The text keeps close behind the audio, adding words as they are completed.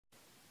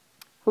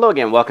Hello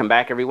again, welcome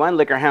back everyone.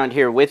 LiquorHound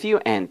here with you,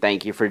 and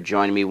thank you for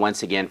joining me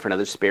once again for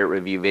another spirit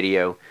review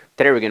video.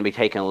 Today we're going to be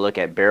taking a look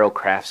at Barrell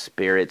Craft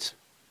Spirits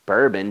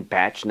Bourbon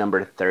batch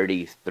number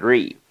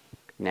 33.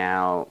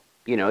 Now,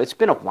 it's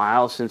been a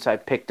while since I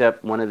picked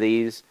up one of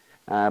these,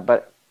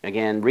 but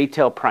again,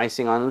 retail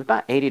pricing on them is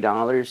about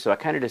 $80, so I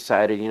kind of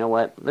decided, you know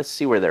what, let's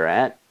see where they're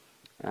at.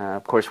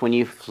 Of course, when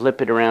you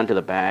flip it around to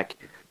the back,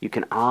 you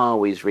can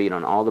always read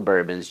on all the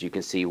bourbons, you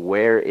can see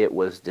where it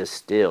was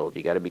distilled.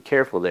 You got to be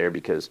careful there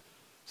because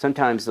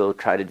sometimes they'll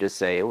try to just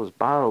say it was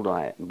bottled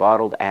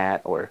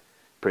at, or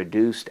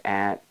produced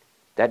at.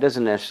 That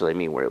doesn't necessarily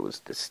mean where it was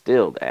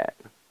distilled at.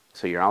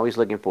 So you're always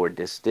looking for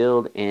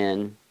distilled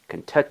in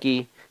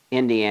Kentucky,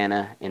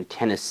 Indiana, and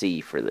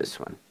Tennessee for this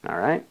one. All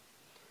right.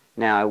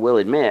 Now I will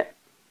admit,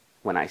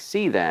 when I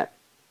see that,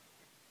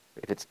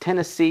 if it's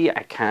Tennessee,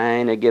 I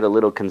kind of get a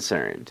little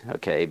concerned.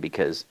 Okay,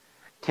 because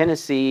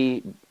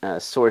Tennessee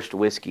sourced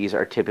whiskeys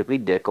are typically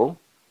Dickel,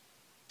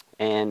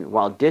 and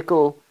while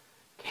Dickel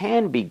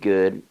can be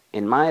good,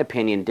 in my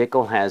opinion,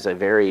 Dickel has a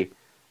very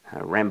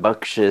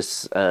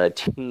rambunctious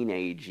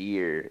teenage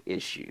year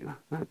issue.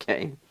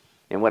 Okay,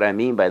 and what I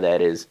mean by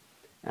that is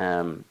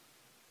young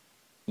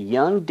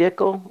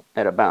Dickel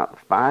at about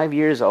 5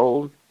 years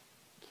old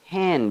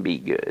can be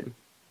good.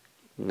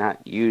 Not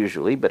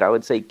usually, but I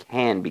would say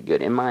can be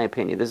good, in my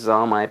opinion. This is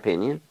all my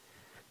opinion.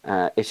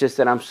 It's just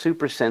that I'm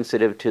super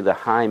sensitive to the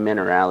high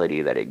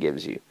minerality that it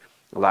gives you.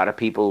 A lot of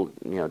people,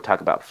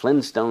 talk about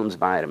Flintstones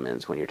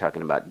vitamins when you're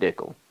talking about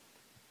Dickel.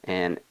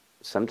 And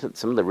some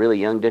of the really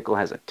young Dickel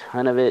has a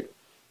ton of it.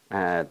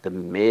 The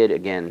mid,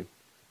 again,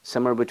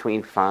 somewhere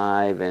between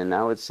 5 and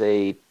I would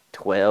say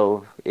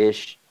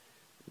 12-ish,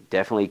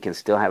 definitely can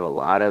still have a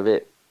lot of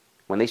it.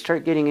 When they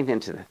start getting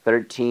into the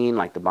 13,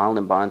 like the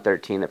Bottled & Bond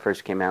 13 that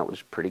first came out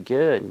was pretty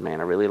good.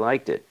 Man, I really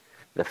liked it.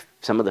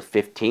 Some of the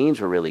 15s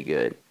were really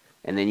good.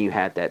 And then you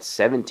had that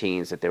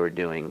 17s that they were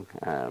doing.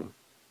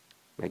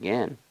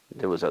 Again,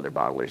 there was other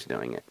bottlers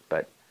doing it,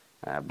 but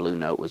Blue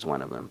Note was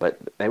one of them. But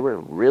they were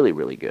really,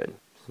 really good.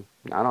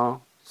 Not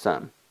all,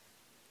 some.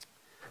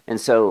 And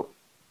so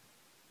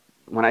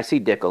when I see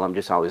Dickel, I'm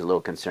just always a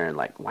little concerned,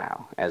 like,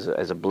 wow. As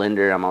a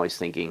blender, I'm always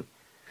thinking,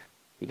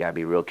 you got to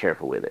be real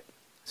careful with it.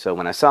 So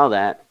when I saw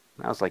that,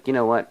 I was like, you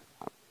know what?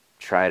 I'll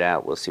try it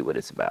out. We'll see what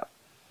it's about.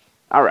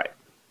 All right.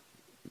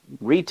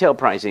 Retail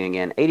pricing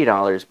again,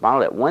 $80,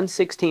 bottled at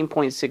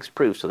 116.6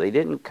 proof, so they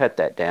didn't cut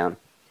that down.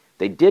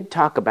 They did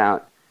talk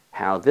about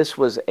how this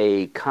was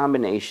a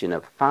combination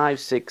of 5,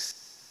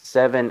 6,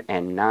 7,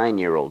 and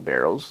 9-year-old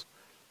barrels.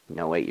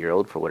 No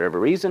 8-year-old for whatever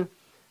reason.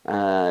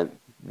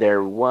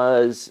 There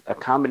was a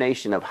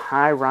combination of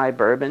high rye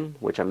bourbon,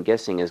 which I'm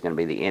guessing is going to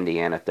be the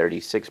Indiana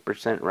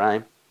 36%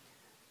 rye,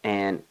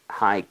 and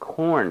high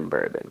corn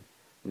bourbon.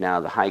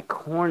 Now, the high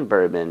corn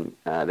bourbon,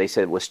 they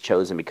said was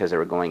chosen because they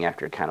were going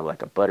after kind of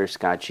like a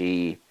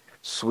butterscotchy,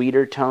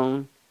 sweeter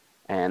tone,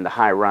 and the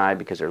high rye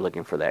because they're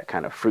looking for that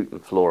kind of fruit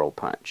and floral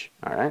punch.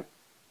 All right?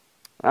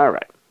 All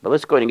right. But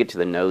let's go ahead and get to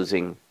the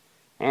nosing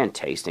and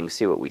tasting,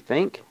 see what we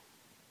think.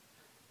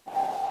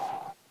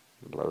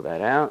 Blow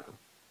that out.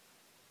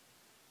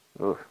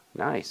 Oh,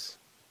 nice.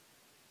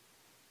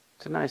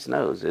 It's a nice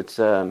nose. It's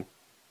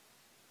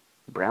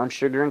brown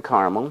sugar and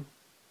caramel.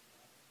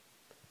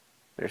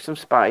 There's some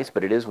spice,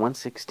 but it is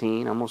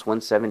 116, almost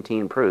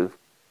 117 proof.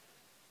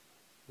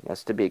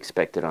 That's to be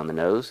expected on the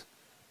nose.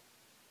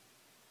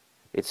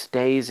 It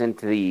stays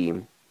into the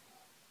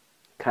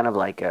kind of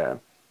like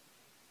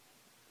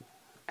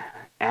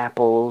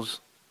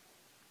apples,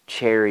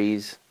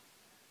 cherries,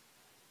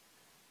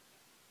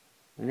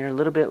 and they're a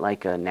little bit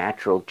like a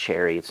natural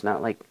cherry. It's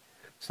not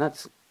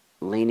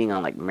leaning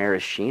on like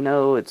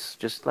maraschino. It's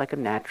just like a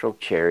natural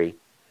cherry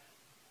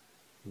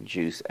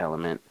juice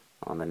element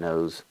on the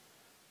nose.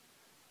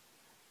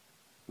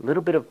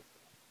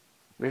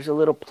 There's a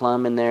little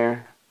plum in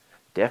there.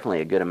 Definitely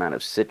a good amount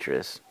of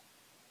citrus.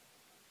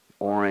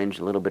 Orange,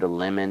 a little bit of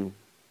lemon.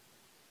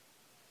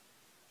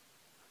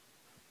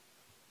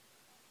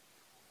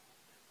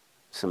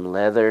 Some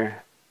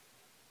leather.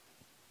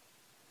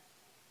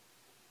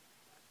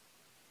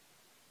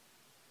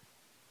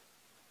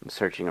 I'm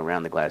searching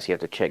around the glass. You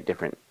have to check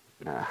different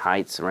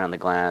heights around the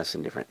glass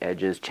and different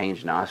edges.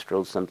 Change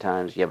nostrils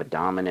sometimes. You have a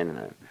dominant and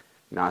a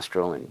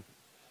nostril and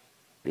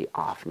the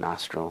off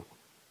nostril.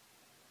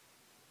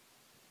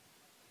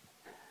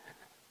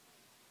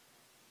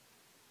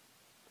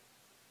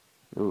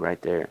 Ooh,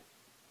 right there.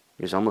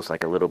 There's almost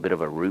like a little bit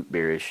of a root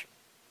beerish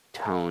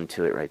tone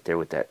to it right there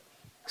with that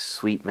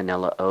sweet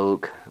vanilla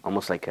oak,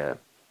 almost like a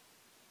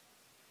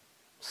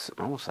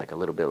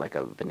little bit like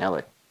a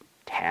vanilla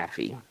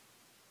taffy.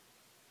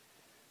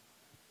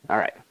 All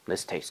right,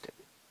 let's taste it.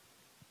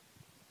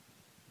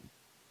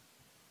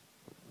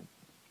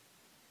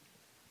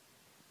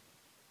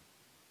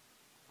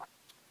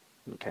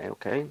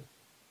 Okay.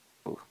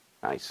 Ooh,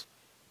 nice.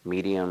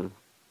 Medium.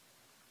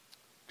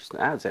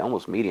 I would say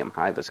almost medium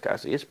high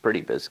viscosity. It's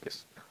pretty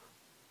viscous.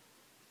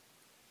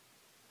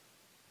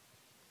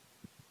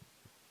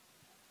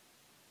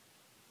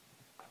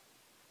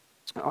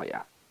 Oh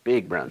yeah,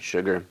 big brown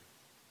sugar.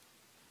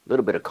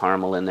 little bit of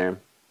caramel in there.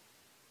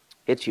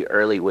 Hits you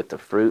early with the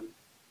fruit.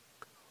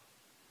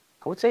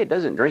 I would say it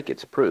doesn't drink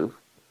its proof.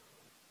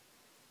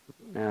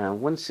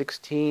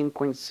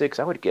 116.6,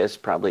 I would guess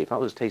probably if I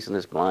was tasting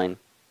this blind.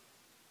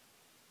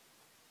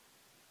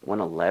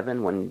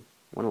 111,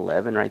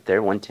 111 right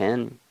there,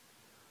 110.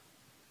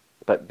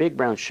 But big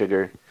brown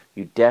sugar,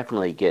 you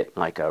definitely get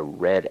like a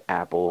red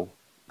apple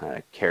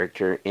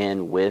character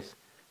in with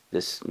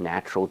this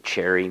natural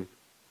cherry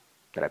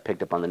that I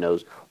picked up on the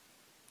nose.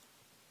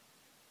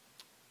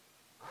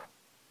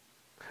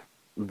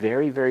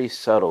 Very, very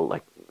subtle,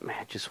 like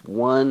just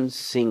one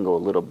single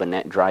little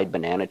dried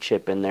banana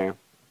chip in there.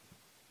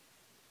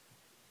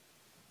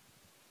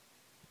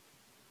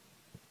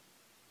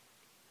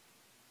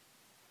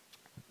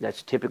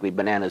 That's typically,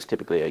 banana's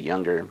typically a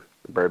younger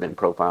bourbon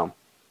profile.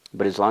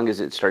 But as long as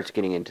it starts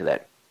getting into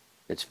that,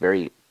 it's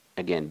very,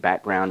 again,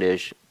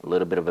 background-ish, a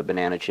little bit of a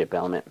banana chip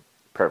element,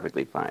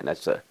 perfectly fine.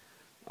 That's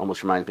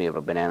almost reminds me of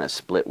a banana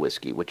split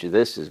whiskey, which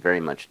this is very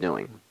much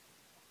doing.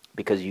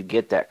 Because you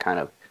get that kind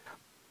of,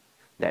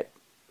 that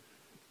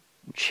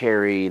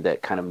cherry,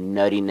 that kind of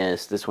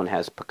nuttiness. This one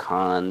has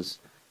pecans,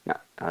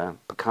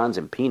 pecans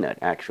and peanut,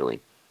 actually.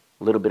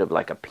 A little bit of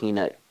like a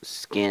peanut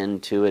skin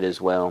to it as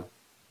well.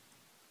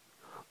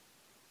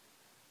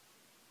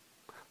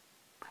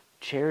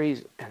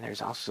 Cherries, and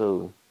there's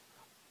also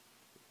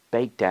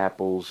baked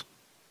apples,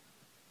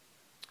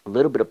 a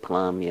little bit of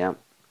plum, yeah.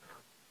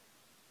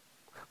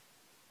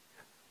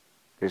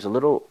 There's a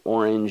little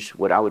orange,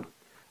 what I would,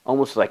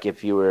 almost like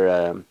if you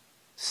were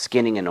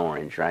skinning an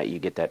orange, right? You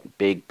get that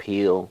big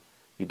peel,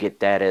 you get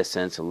that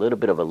essence, a little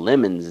bit of a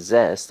lemon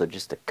zest, so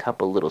just a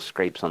couple little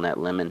scrapes on that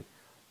lemon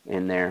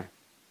in there.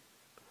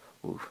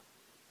 Oof,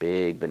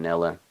 big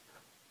vanilla.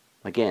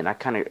 Again, I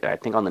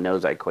think on the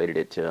nose I equated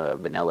it to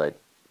vanilla,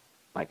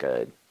 like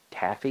a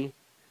taffy.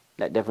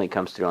 That definitely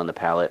comes through on the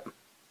palate.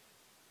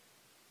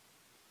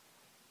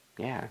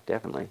 Yeah,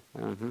 definitely.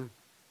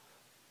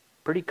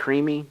 Pretty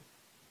creamy.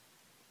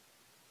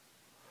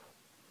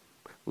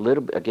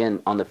 Little bit,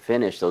 again, on the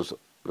finish, those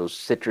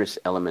citrus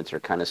elements are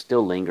kind of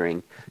still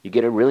lingering. You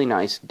get a really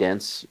nice,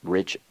 dense,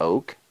 rich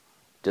oak.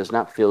 Does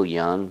not feel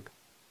young.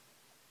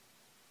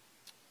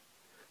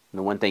 And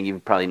the one thing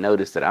you've probably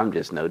noticed that I'm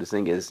just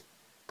noticing is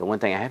the one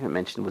thing I haven't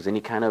mentioned was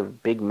any kind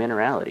of big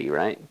minerality,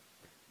 right?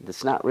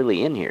 That's not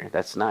really in here.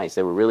 That's nice.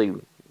 They were really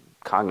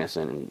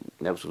cognizant, and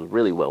that was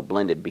really well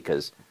blended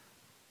because,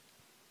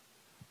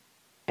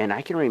 and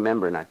I can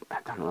remember, and I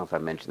don't know if I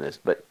mentioned this,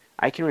 but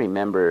I can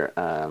remember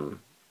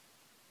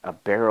a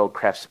Barrell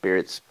Craft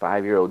Spirits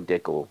 5-year-old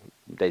Dickel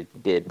they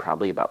did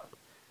probably about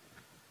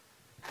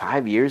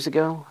 5 years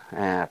ago.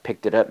 I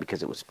picked it up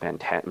because it was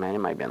fantastic. Man, it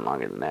might have been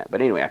longer than that.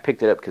 But anyway, I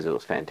picked it up because it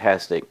was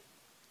fantastic.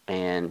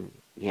 And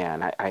yeah,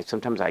 and I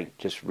sometimes I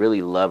just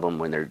really love them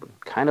when they're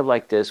kind of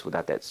like this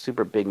without that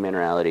super big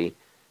minerality.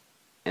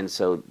 And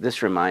so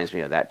this reminds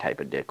me of that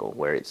type of Dickel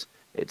where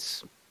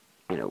it's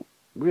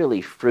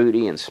really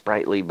fruity and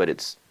sprightly, but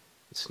it's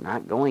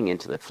not going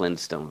into the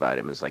Flintstone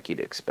vitamins like you'd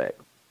expect.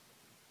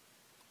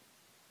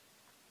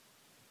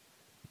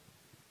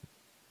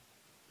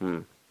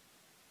 In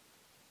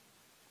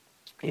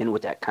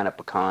with that kind of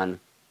pecan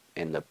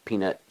and the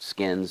peanut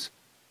skins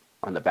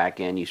on the back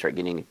end, you start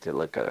getting into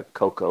like a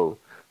cocoa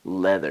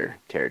leather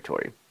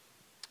territory.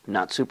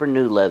 Not super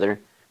new leather,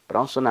 but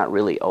also not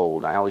really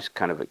old. I always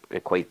kind of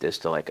equate this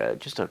to like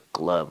just a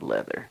glove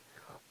leather.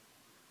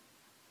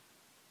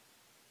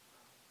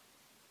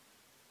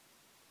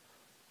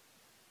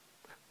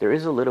 There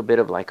is a little bit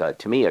of like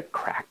to me, a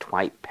cracked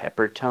white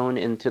pepper tone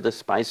into the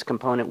spice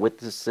component with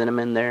the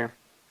cinnamon there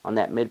on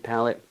that mid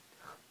palate.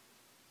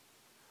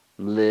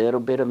 Little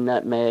bit of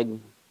nutmeg.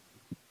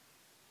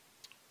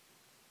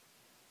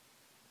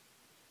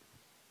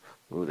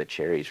 Ooh, the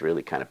cherry's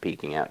really kind of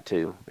peeking out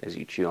too as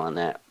you chew on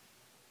that.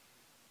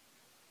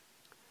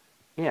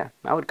 Yeah,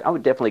 I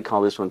would definitely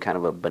call this one kind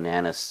of a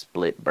banana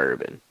split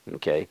bourbon.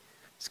 Okay,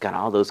 it's got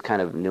all those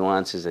kind of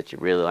nuances that you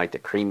really like, the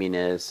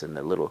creaminess and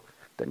the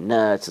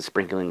nuts, the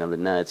sprinkling of the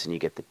nuts, and you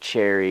get the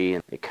cherry,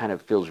 and it kind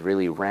of feels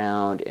really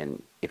round.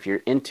 And if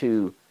you're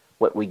into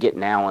what we get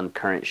now on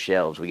current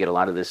shelves, we get a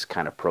lot of this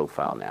kind of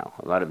profile now.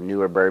 A lot of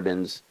newer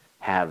bourbons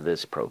have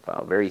this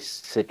profile. Very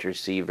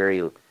citrusy,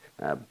 very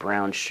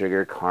brown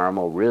sugar,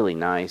 caramel, really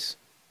nice,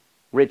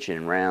 rich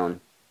and round.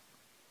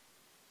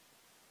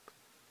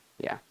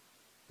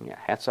 Yeah,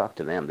 hats off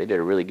to them. They did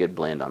a really good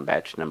blend on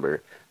batch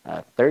number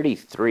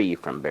 33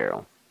 from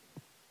Barrell.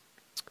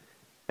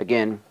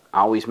 Again,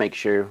 always make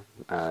sure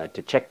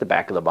to check the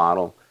back of the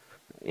bottle,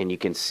 and you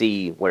can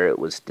see where it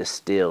was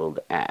distilled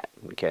at,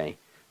 okay?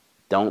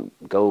 Don't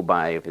go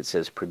by if it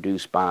says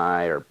produced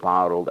by or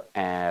bottled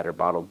at or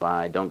bottled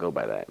by. Don't go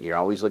by that. You're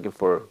always looking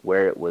for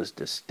where it was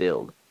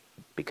distilled,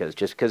 because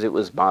just because it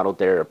was bottled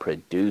there or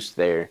produced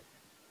there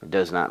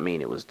does not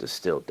mean it was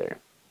distilled there.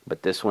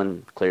 But this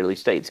one clearly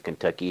states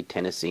Kentucky,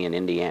 Tennessee, and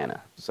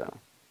Indiana. So,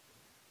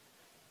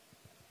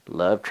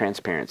 love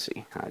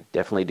transparency. I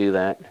definitely do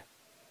that,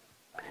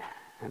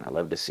 and I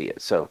love to see it.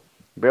 So,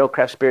 Barrell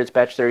Craft Spirits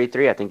Batch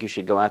 33. I think you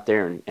should go out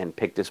there and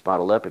pick this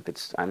bottle up if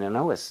it's, I don't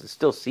know, I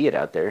still see it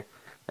out there.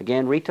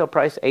 Again, retail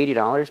price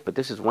 $80, but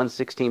this is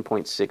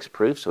 116.6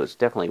 proof, so it's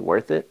definitely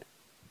worth it.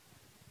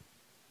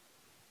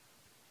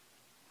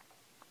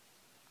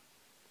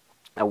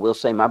 I will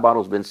say my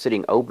bottle's been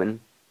sitting open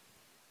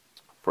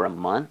for a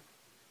month,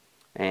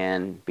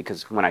 and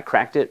because when I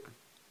cracked it,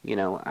 you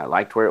know, I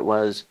liked where it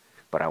was,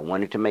 but I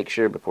wanted to make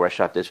sure before I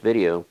shot this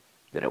video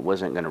that it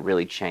wasn't going to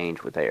really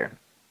change with air.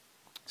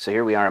 So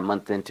here we are a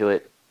month into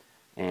it,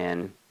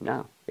 and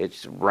no,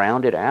 it's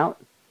rounded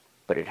out,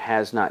 but it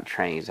has not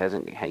changed. It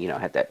hasn't, you know,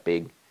 had that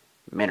big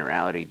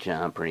minerality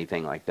jump or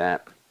anything like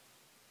that.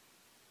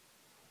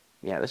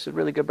 Yeah, this is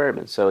really good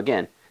bourbon. So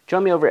again,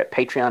 join me over at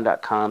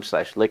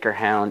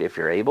patreon.com/LiquorHound if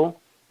you're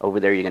able. Over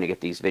there, you're going to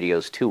get these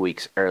videos 2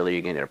 weeks early.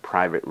 You're going to get a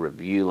private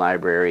review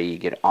library. You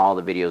get all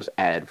the videos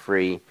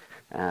ad-free.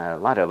 A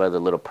lot of other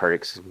little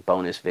perks,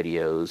 bonus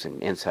videos,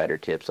 and insider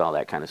tips, all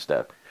that kind of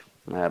stuff.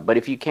 But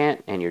if you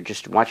can't, and you're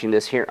just watching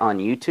this here on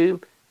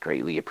YouTube,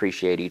 greatly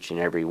appreciate each and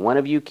every one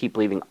of you. Keep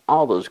leaving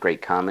all those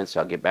great comments.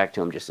 I'll get back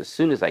to them just as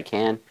soon as I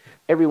can.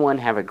 Everyone,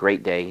 have a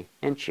great day,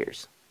 and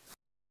cheers.